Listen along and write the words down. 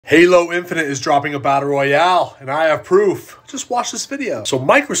Halo Infinite is dropping a Battle Royale, and I have proof. Just watch this video. So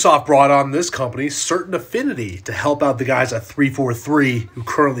Microsoft brought on this company, Certain Affinity, to help out the guys at 343 who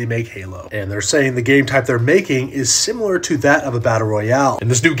currently make Halo. And they're saying the game type they're making is similar to that of a Battle Royale. And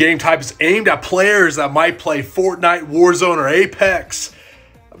this new game type is aimed at players that might play Fortnite, Warzone, or Apex.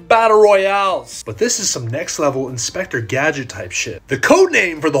 Battle Royales. But this is some next level Inspector Gadget type shit. The code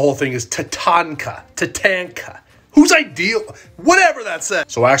name for the whole thing is Tatanka. Who's ideal? Whatever that says.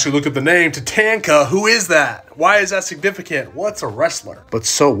 So I actually looked up the name, Tatanka. Who is that? Why is that significant? Well, it's a wrestler. But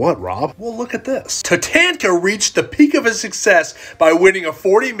so what, Rob? Well, look at this. Tatanka reached the peak of his success by winning a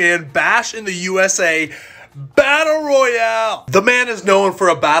 40-man Bash in the USA Battle Royale. The man is known for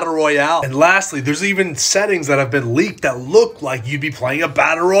a Battle Royale. And lastly, there's even settings that have been leaked that look like you'd be playing a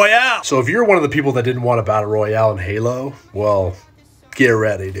Battle Royale. So if you're one of the people that didn't want a Battle Royale in Halo, well, get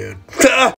ready, dude.